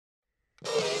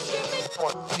Said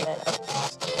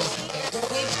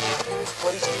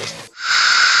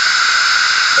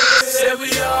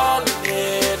we all in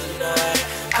here tonight.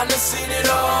 I done seen it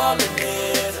all in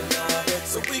here tonight.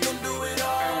 So we gon' do it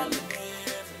all in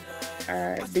here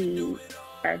tonight. The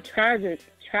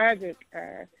tragic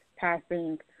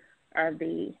passing of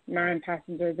the 9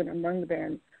 passengers, and among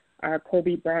them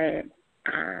Kobe Bryant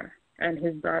and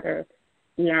his daughter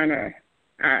Gianna.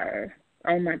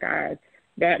 Oh my God,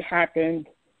 that happened,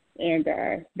 and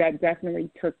that definitely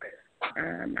took,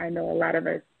 I know, a lot of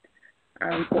us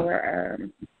for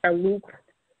a loop,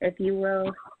 if you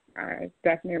will. It's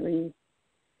definitely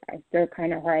still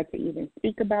kind of hard to even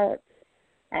speak about,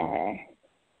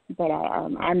 but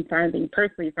I'm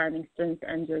personally finding strength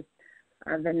in just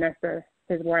Vanessa,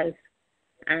 his wife,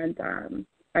 and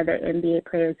other NBA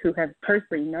players who have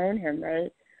personally known him,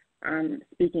 right?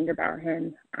 Speaking about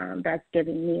him, that's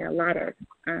giving me a lot of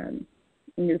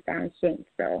newfound strength.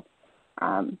 So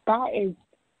that is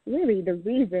really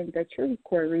the true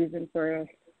core reason for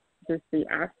just the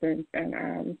absence.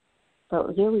 And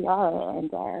so here we are, and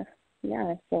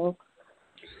so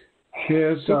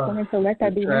just wanted to let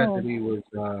that be tragedy known.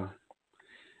 Was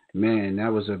man,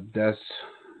 that was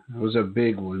a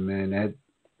big one, man.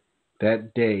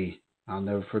 That day, I'll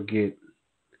never forget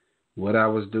what I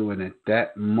was doing at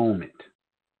that moment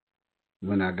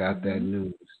when I got that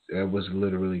news. That was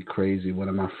literally crazy. One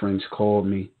of my friends called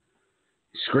me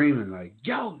screaming like,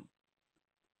 "Yo,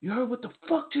 you heard what the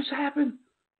fuck just happened?"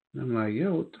 And I'm like,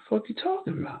 "Yo, what the fuck you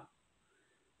talking about?"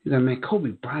 He's like, "Man,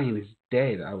 Kobe Bryant is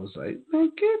dead." I was like,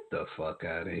 "Man, get the fuck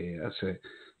out of here." I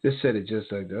said it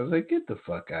just like that. I was like, "Get the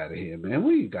fuck out of here, man.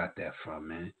 Where you got that from,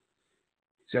 man?"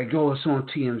 He's like, "Yo, it's on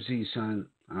TMZ, son."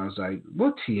 I was like,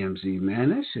 "What TMZ, man?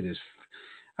 That shit is."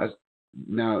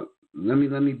 Now let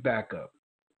me back up,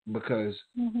 because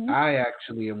I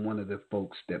actually am one of the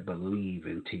folks that believe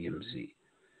in TMZ,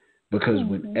 because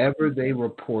whenever they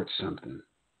report something,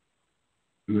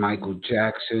 Michael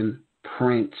Jackson,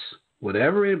 Prince,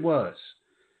 whatever it was,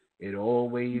 it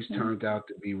always turned out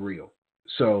to be real.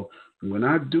 So when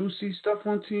I do see stuff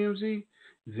on TMZ,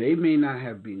 they may not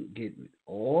have been getting it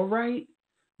all right,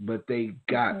 but they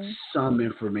got some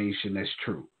information that's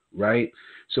true, right?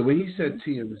 So when he said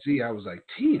TMZ, I was like,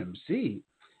 TMZ?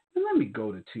 And let me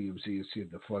go to TMZ and see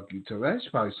what the fuck you told. That's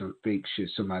probably some fake shit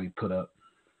somebody put up.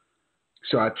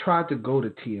 So I tried to go to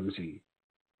TMZ,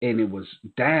 and it was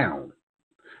down.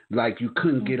 Like you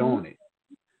couldn't get on it.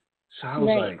 So I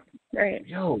was like,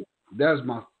 yo, that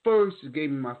was it gave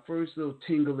me my first little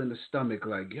tingle in the stomach,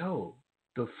 like, yo,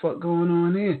 the fuck going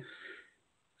on there?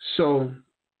 So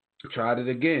tried it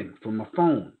again from my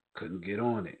phone, couldn't get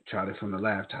on it. Tried it from the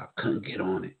laptop, couldn't get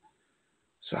on it.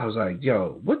 So I was like,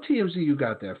 yo, what TMZ you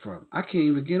got that from? I can't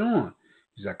even get on.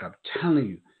 He's like, I'm telling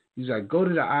you. He's like, go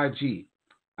to the IG.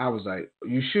 I was like,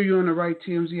 you sure you're on the right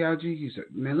TMZ IG? He said,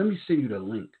 man, let me send you the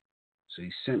link. So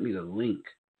he sent me the link.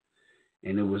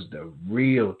 And it was the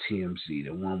real TMZ,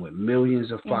 the one with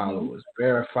millions of followers,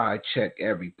 verified, check,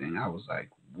 everything. I was like,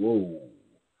 whoa,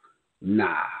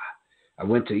 nah. I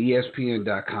went to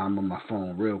ESPN.com on my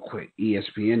phone real quick.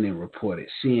 ESPN didn't report it.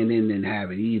 CNN didn't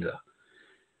have it either.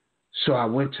 So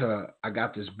I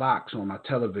got this box on my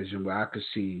television where I could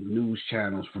see news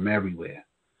channels from everywhere.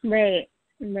 Right.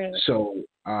 So,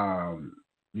 from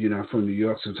New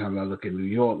York, sometimes I look at New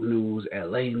York news,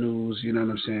 LA news, you know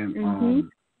what I'm saying?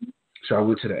 So I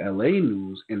went to the LA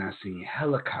news and I seen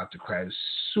helicopter crash,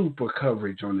 super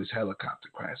coverage on this helicopter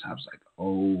crash. I was like,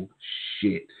 oh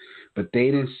shit. But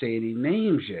they didn't say any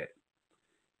names yet.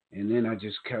 And then I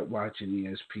just kept watching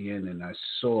ESPN and I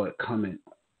saw it coming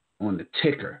on the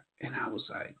ticker. And I was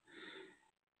like,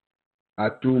 I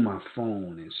threw my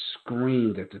phone and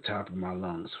screamed at the top of my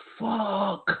lungs,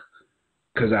 fuck.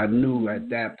 Because I knew at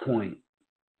that point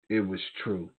it was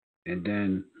true. And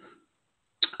then,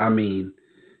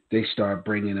 they start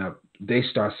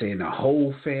saying the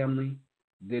whole family.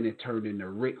 Then it turned into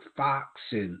Rick Fox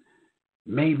and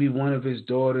maybe one of his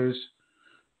daughters.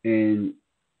 And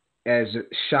as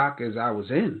shocked as I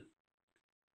was in,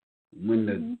 when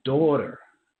the daughter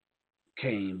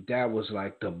came, that was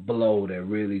like the blow that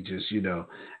really just,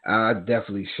 I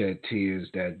definitely shed tears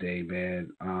that day,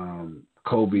 man.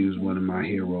 Kobe was one of my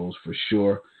heroes for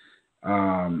sure.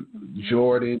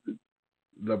 Jordan,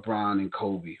 LeBron, and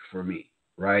Kobe for me.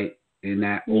 Right? In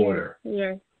that order.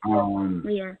 Yeah.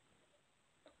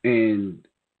 And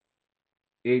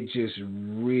it just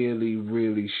really,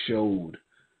 really showed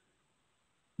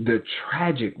the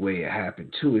tragic way it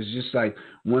happened too. It's just like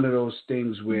one of those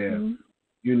things where,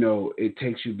 it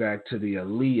takes you back to the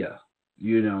Aaliyah,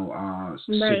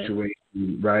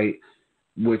 situation, right?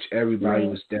 Which everybody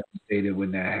was devastated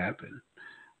when that happened.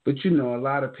 But, you know, a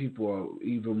lot of people are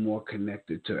even more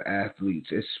connected to athletes,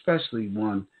 especially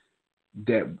one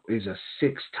that is a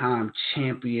 6-time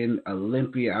champion,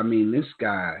 Olympia. I mean, this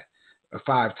guy, a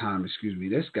 5-time,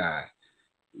 this guy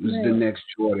was the next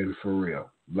Jordan for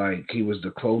real. Like, he was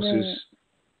the closest. Right.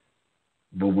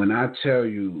 But when I tell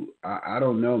you, I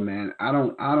don't know, man. I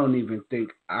don't even think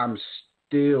I'm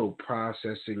still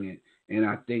processing it. And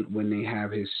I think when they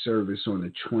have his service on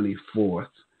the 24th,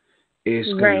 it's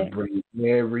going to bring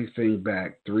everything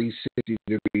back 360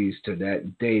 degrees to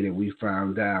that day that we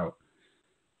found out.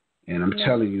 And I'm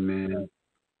telling you, man,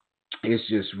 it's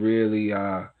just really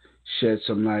shed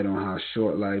some light on how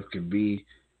short life can be.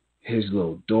 His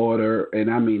little daughter,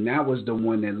 and I mean, that was the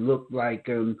one that looked like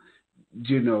him.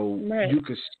 You know, you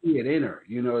could see it in her.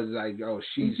 You know, it's like, oh,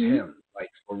 she's him, like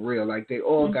for real. Like they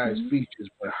all got his features,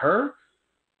 but her,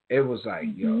 it was like,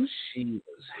 yo, she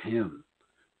was him.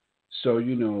 So,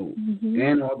 you know,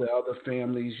 and all the other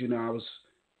families, you know, I was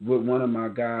with one of my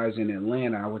guys in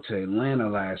Atlanta. I went to Atlanta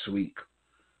last week,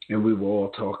 and we were all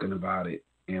talking about it.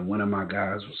 And one of my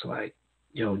guys was like,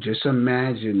 yo, just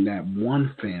imagine that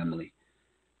one family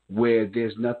where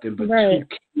there's nothing but 2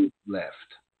 kids left.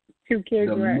 2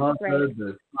 kids the left. Mother,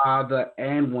 the father,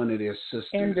 and one of their sisters.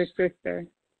 And the sister.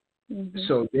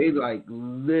 So they, like,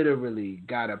 literally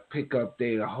got to pick up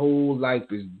their whole life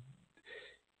is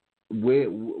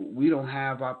we don't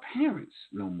have our parents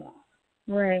no more.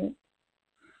 Right.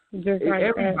 Just like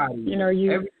everybody, you know,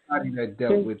 everybody that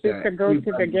dealt with that. Just to go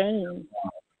to the game.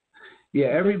 Yeah,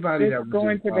 everybody that was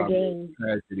going to the game.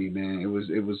 Tragedy, man. It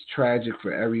was tragic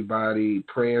for everybody.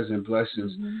 Prayers and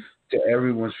blessings to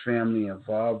everyone's family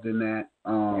involved in that.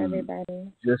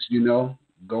 Everybody. Just, you know,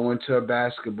 going to a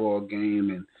basketball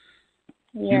game and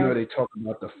you know, they talk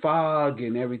about the fog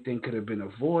and everything could have been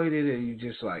avoided, and you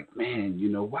just like, man, you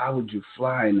know, why would you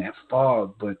fly in that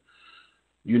fog? But,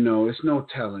 you know, it's no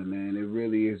telling, man. It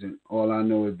really isn't. All I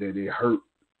know is that it hurt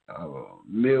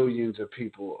millions of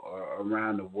people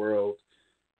around the world,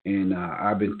 and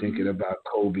I've been thinking about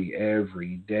Kobe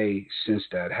every day since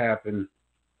that happened.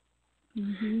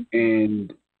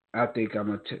 And I think I'm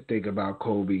going to think about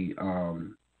Kobe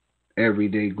every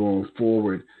day going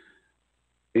forward.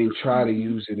 And try to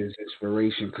use it as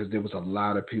inspiration, because there was a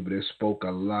lot of people that spoke a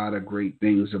lot of great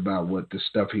things about what the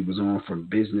stuff he was on, from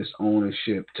business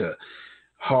ownership to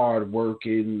hard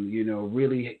working, you know,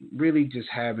 really, really just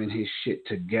having his shit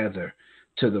together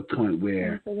to the point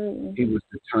where he was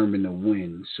determined to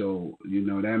win. So, you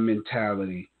know, that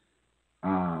mentality,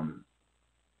 I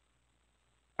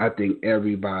think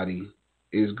everybody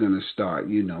is going to start,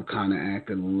 you know, kind of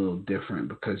acting a little different,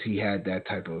 because he had that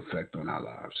type of effect on our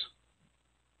lives.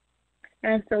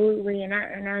 Absolutely, and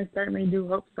I certainly do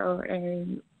hope so.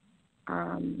 And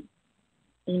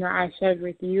you know, I shared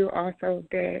with you also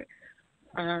that,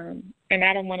 and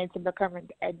I don't want it to become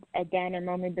a downer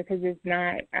moment, because it's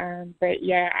not. But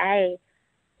yeah,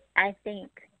 I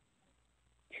think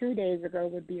 2 days ago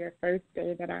would be a first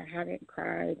day that I haven't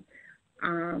cried,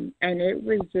 and it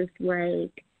was just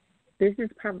like, this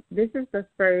is the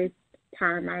first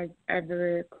time I've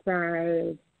ever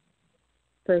cried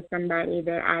for somebody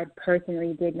that I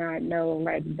personally did not know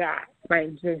like that,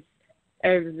 like just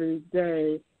every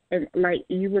day. And like,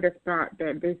 you would have thought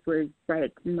that this was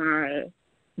like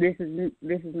this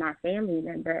is my family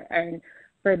member. And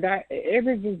for that, it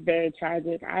was just very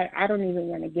tragic. I don't even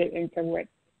want to get into what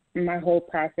my whole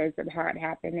process of how it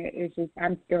happened. It's just,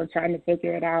 I'm still trying to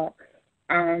figure it out.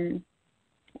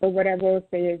 But what I will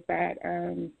say is that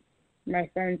my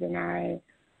sons and I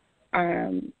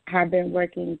have been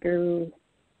working through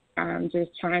just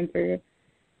trying to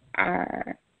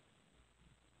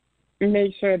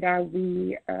make sure that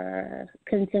we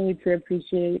continue to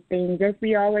appreciate things as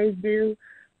we always do.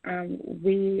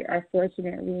 We are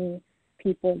fortunately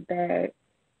people that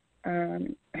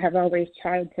have always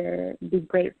tried to be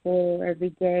grateful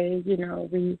every day. You know,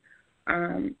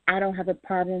 I don't have a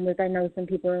problem with, I know some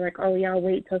people are like, oh, y'all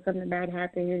wait till something bad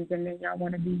happens and then y'all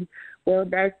want to be, well,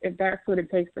 if that's what it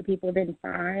takes for people, then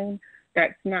fine.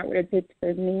 That's not what it takes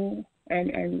for me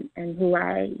and who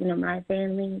you know, my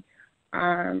family.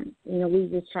 You know, we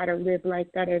just try to live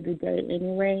like that every day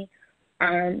anyway.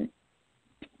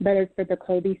 But as for the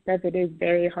Kobe stuff, it is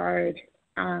very hard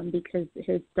because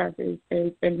his stuff is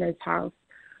in this house,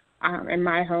 in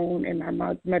my home, in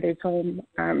my mother's home,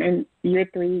 and year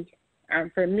 3.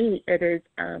 For me, it is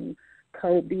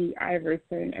Kobe,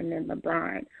 Iverson, and then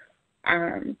LeBron.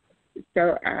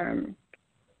 So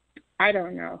I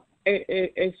don't know.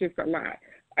 It's just a lot.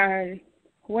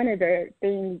 One of the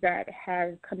things that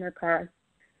have come across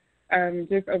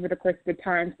just over the course of the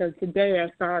time, so today I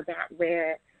saw that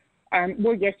where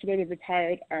Well, yesterday they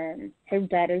retired his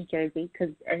daughter's jersey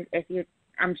because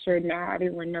I'm sure now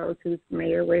everyone knows who's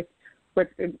familiar with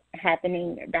what's been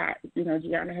happening that,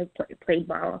 Gianna has played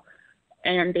ball.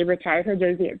 And they retired her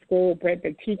jersey at school, but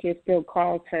the teacher still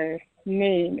calls her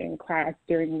name in class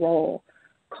during roll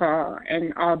call,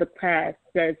 and all the class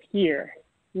says here,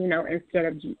 instead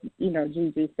of,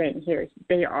 Gigi saying here.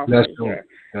 They all say here,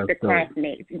 the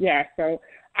classmates. Yeah, so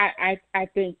I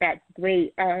think that's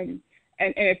great. And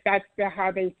if that's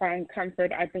how they find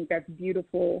comfort, I think that's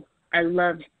beautiful. I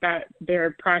love that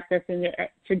they're processing it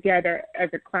together as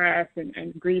a class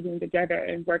and grieving together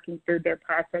and working through their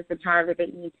process and however they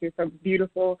need to. So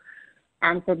beautiful.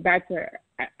 So that's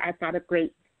I thought a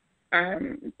great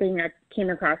thing that came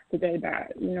across today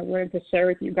that, wanted to share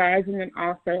with you guys. And then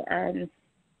also,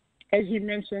 as you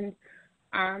mentioned,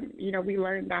 we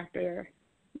learned that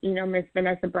Miss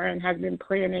Vanessa Bryant has been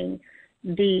planning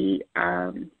the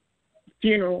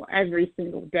funeral every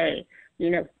single day,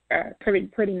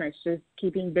 pretty much just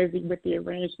keeping busy with the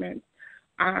arrangements.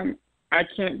 I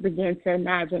can't begin to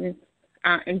imagine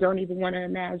and don't even want to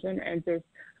imagine, and just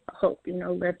hope,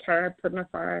 lift her up in the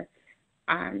fire,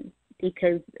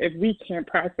 because if we can't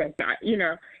process that,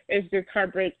 it's just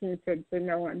heartbreaking to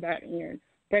know on that end.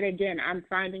 But again, I'm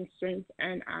finding strength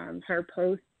in her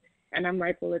post, and I'm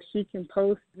like, well, if she can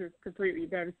post, it's completely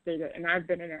devastated, and I've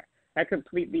been in a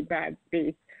completely bad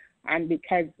space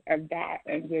because of that.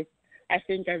 And just, I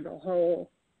think as a whole,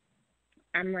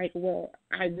 I'm like, well,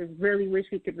 I just really wish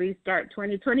we could restart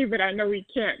 2020, but I know we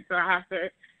can't, so I have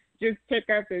to just pick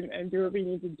up and do what we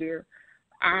need to do.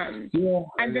 And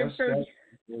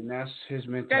that's his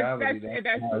mentality.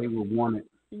 That's how he would want it.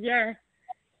 Yeah.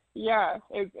 Yeah,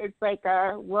 it's like,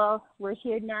 well, we're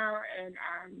here now, and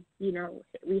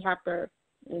we have to,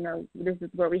 this is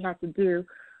what we have to do,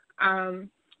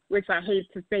 which I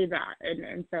hate to say that,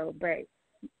 and so, but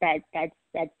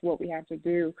that's what we have to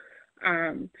do.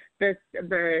 The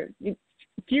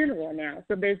funeral now.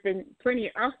 So there's been plenty.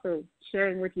 Also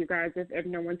sharing with you guys, if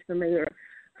no one's familiar,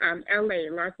 L.A.,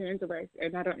 Los Angeles,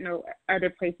 and I don't know other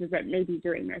places that may be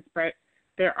doing this, but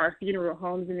there are funeral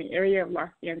homes in the area of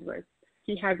Los Angeles.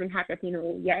 He hasn't had the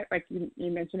funeral yet. Like you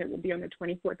mentioned, it will be on the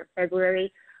 24th of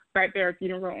February. But there are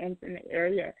funeral homes in the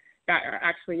area that are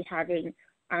actually having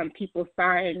people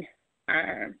sign.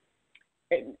 I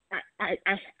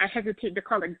hesitate to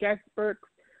call it guest books,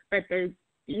 but they're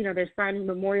signing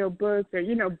memorial books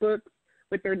or books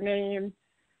with their names,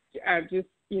 just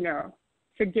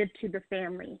to give to the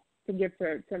family, to give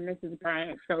to Mrs.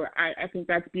 Bryant. So I think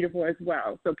that's beautiful as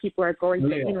well. So people are going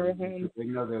to funeral homes,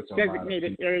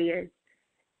 designated areas.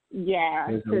 Yeah,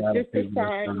 so just to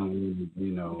sign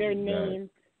their names,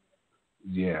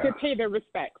 to pay their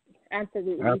respects.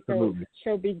 Absolutely. So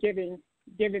she'll be giving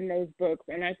those books,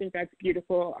 and I think that's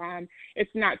beautiful.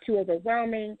 It's not too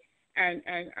overwhelming, and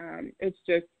it's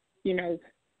just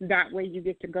that way you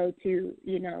get to go to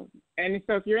and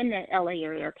so if you're in the LA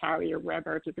area or Cali or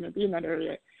wherever, if you're going to be in that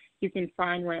area, you can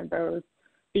find one of those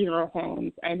funeral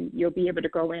homes, and you'll be able to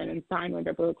go in and sign one of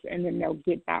the books, and then they'll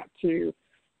get back to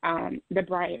the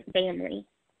Bryant family.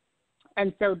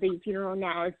 And so the funeral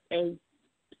now is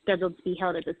scheduled to be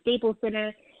held at the Staples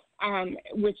Center,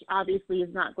 which obviously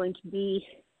is not going to be,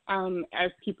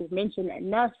 as people mentioned,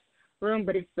 enough room,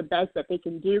 but it's the best that they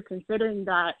can do, considering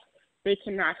that they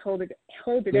cannot hold it at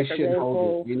the Rose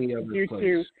Bowl due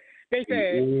to. They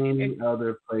said any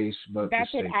other place but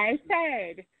that's the what I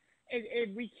said.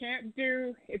 If we can't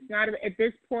do, it's not at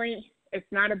this point. It's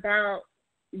not about.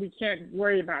 We can't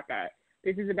worry about that.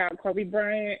 This is about Kobe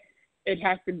Bryant. It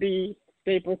has to be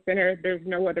Staples Center. There's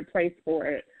no other place for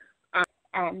it.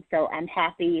 So I'm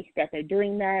happy that they're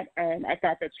doing that. I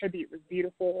thought the tribute was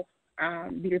beautiful,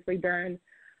 beautifully done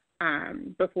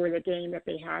before the game that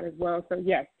they had as well. So,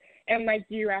 yes. And like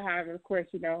you, I have, of course,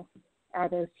 all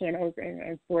those channels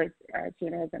and sports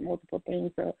channels and multiple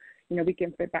things. So, we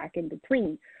can fit back in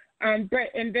between.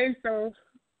 So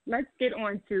let's get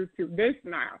on to this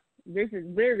now. This is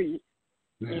really,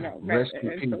 rest in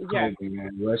peace, Kobe,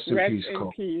 man. Rest in peace,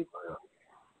 Kobe.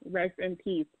 Rest in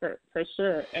peace for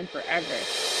sure and forever.